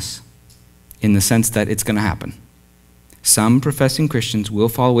promise in the sense that it's going to happen. Some professing Christians will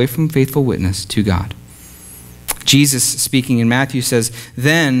fall away from faithful witness to God. Jesus, speaking in Matthew, says,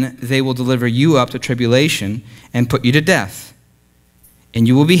 "Then they will deliver you up to tribulation and put you to death. And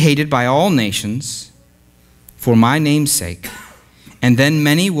you will be hated by all nations for my name's sake. And then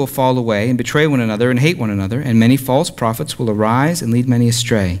many will fall away and betray one another and hate one another, and many false prophets will arise and lead many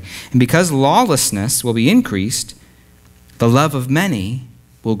astray. And because lawlessness will be increased, the love of many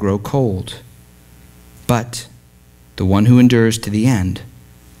will grow cold. But the one who endures to the end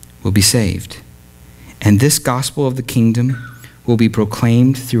will be saved. And this gospel of the kingdom will be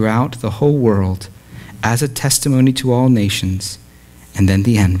proclaimed throughout the whole world as a testimony to all nations, and then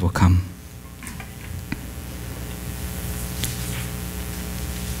the end will come."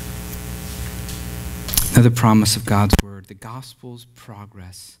 Another promise of God's word, the gospel's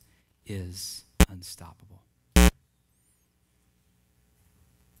progress is unstoppable.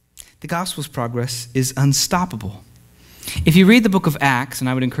 The gospel's progress is unstoppable. If you read the book of Acts, and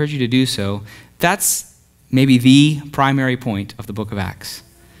I would encourage you to do so, that's maybe the primary point of the book of Acts.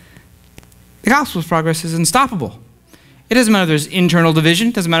 The gospel's progress is unstoppable. It doesn't matter if there's internal division.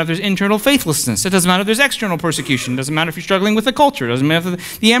 It doesn't matter if there's internal faithlessness. It doesn't matter if there's external persecution. It doesn't matter if you're struggling with the culture. It doesn't matter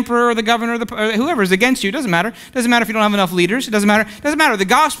if the emperor or the governor or whoever is against you. It doesn't matter. It doesn't matter if you don't have enough leaders. It doesn't matter. It doesn't matter. The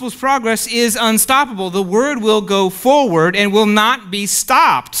gospel's progress is unstoppable. The word will go forward and will not be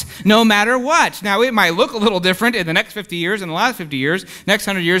stopped no matter what. Now, it might look a little different in the next 50 years and the last 50 years, next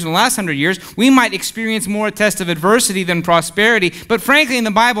 100 years and the last 100 years. We might experience more a test of adversity than prosperity. But frankly, in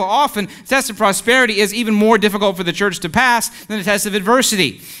the Bible, often, the test of prosperity is even more difficult for the church to pass than the test of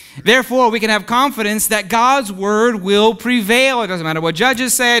adversity. Therefore, we can have confidence that God's word will prevail. It doesn't matter what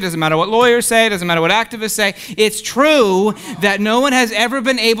judges say. It doesn't matter what lawyers say. It doesn't matter what activists say. It's true that no one has ever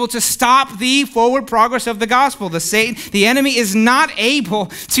been able to stop the forward progress of the gospel. The enemy is not able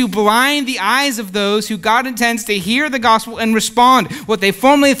to blind the eyes of those who God intends to hear the gospel and respond. What they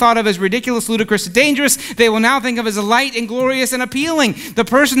formerly thought of as ridiculous, ludicrous, and dangerous, they will now think of as light and glorious and appealing. The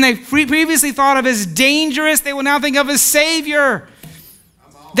person they previously thought of as dangerous, they will now think of as Savior.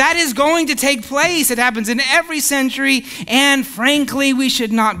 That is going to take place. It happens in every century, and frankly, we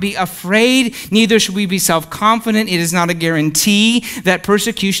should not be afraid. Neither should we be self-confident. It is not a guarantee that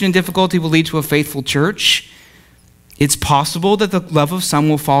persecution and difficulty will lead to a faithful church. It's possible that the love of some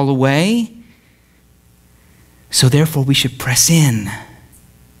will fall away. So therefore, we should press in.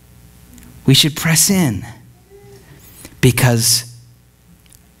 We should press in, because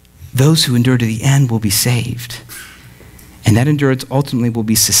those who endure to the end will be saved. And that endurance ultimately will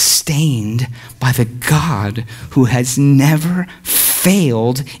be sustained by the God who has never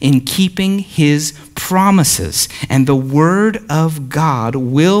failed in keeping his promises. And the word of God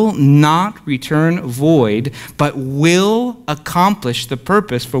will not return void, but will accomplish the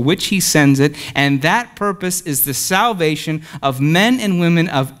purpose for which he sends it. And that purpose is the salvation of men and women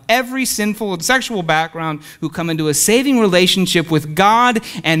of every sinful and sexual background who come into a saving relationship with God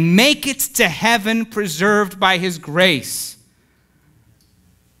and make it to heaven preserved by his grace.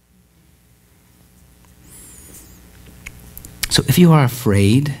 So if you are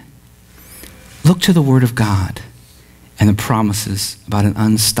afraid, look to the Word of God and the promises about an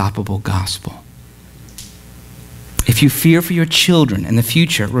unstoppable gospel. If you fear for your children and the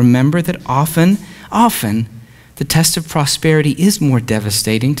future, remember that often, the test of prosperity is more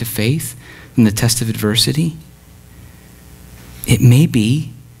devastating to faith than the test of adversity. It may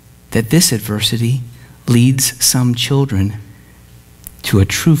be that this adversity leads some children to a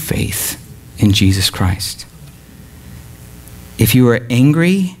true faith in Jesus Christ. If you are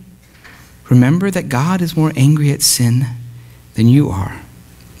angry, remember that God is more angry at sin than you are.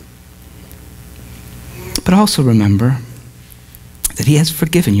 But also remember that he has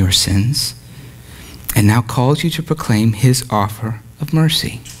forgiven your sins and now calls you to proclaim his offer of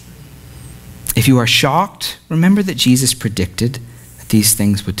mercy. If you are shocked, remember that Jesus predicted that these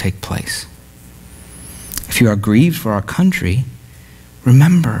things would take place. If you are grieved for our country,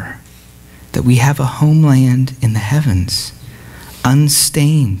 remember that we have a homeland in the heavens,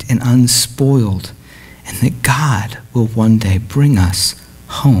 unstained and unspoiled, and that God will one day bring us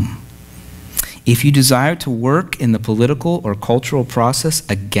home. If you desire to work in the political or cultural process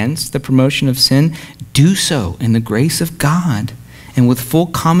against the promotion of sin, do so in the grace of God and with full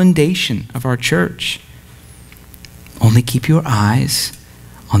commendation of our church. Only keep your eyes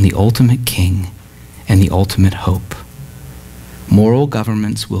on the ultimate King and the ultimate hope. Moral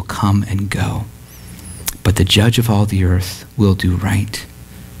governments will come and go, but the judge of all the earth will do right.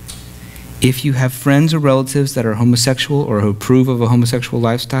 If you have friends or relatives that are homosexual or who approve of a homosexual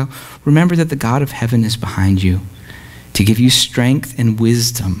lifestyle, remember that the God of heaven is behind you to give you strength and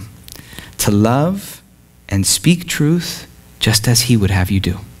wisdom to love and speak truth just as he would have you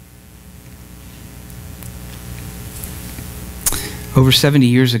do. Over 70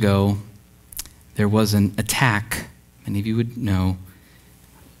 years ago, there was an attack, many of you would know,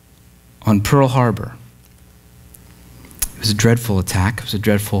 on Pearl Harbor. It was a dreadful attack. It was a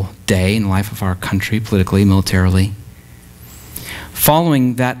dreadful day in the life of our country, politically, militarily.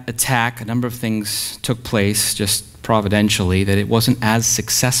 Following that attack, a number of things took place, just providentially, that it wasn't as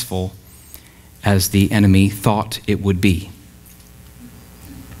successful as the enemy thought it would be.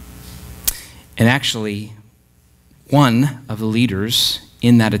 And actually, one of the leaders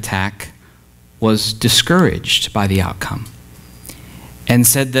in that attack was discouraged by the outcome and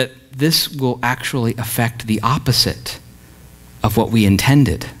said that this will actually affect the opposite of what we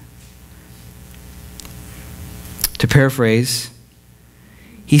intended. To paraphrase,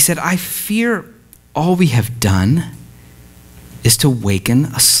 he said, "I fear all we have done is to waken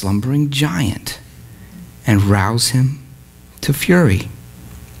a slumbering giant and rouse him to fury."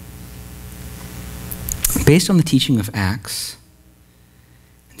 Based on the teaching of Acts,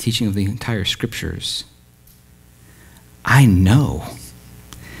 and teaching of the entire scriptures, I know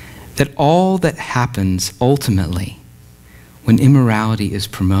that all that happens ultimately when immorality is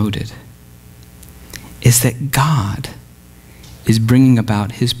promoted is that God is bringing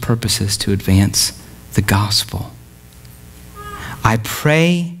about his purposes to advance the gospel. I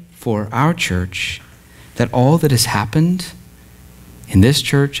pray for our church that all that has happened in this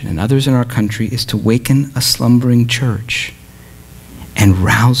church and in others in our country is to waken a slumbering church and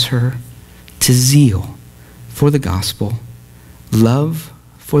rouse her to zeal for the gospel, love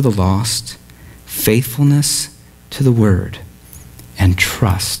for the lost, faithfulness to the word, and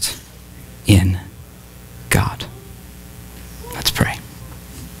trust in God. Let's pray.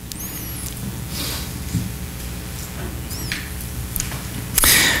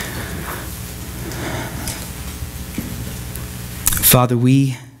 Father,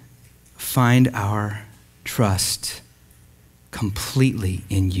 we find our trust completely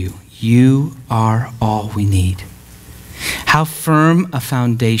in you. You are all we need. How firm a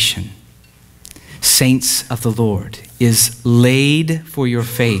foundation, saints of the Lord, is laid for your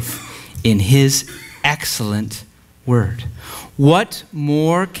faith in his excellent word. What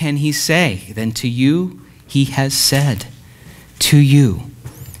more can he say than to you he has said, to you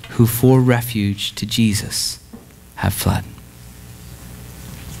who for refuge to Jesus have fled?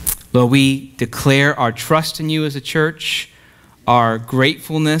 Lord, we declare our trust in you as a church, our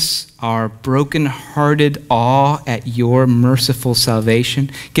gratefulness, our broken-hearted awe at your merciful salvation.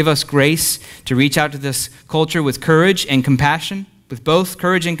 Give us grace to reach out to this culture with courage and compassion, with both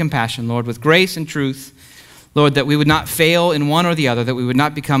courage and compassion, Lord, with grace and truth. Lord, that we would not fail in one or the other, that we would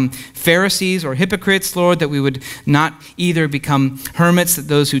not become Pharisees or hypocrites, Lord, that we would not either become hermits, that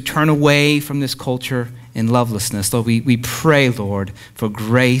those who turn away from this culture in lovelessness. Lord, we pray, Lord, for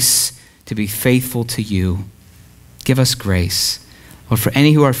grace to be faithful to you. Give us grace. Lord, for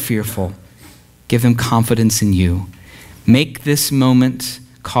any who are fearful, give them confidence in you. Make this moment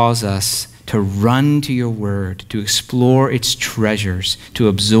cause us to run to your word, to explore its treasures, to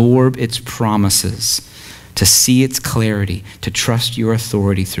absorb its promises, to see its clarity, to trust your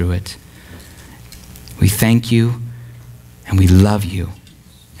authority through it. We thank you, and we love you,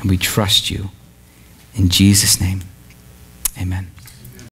 and we trust you. In Jesus' name, amen.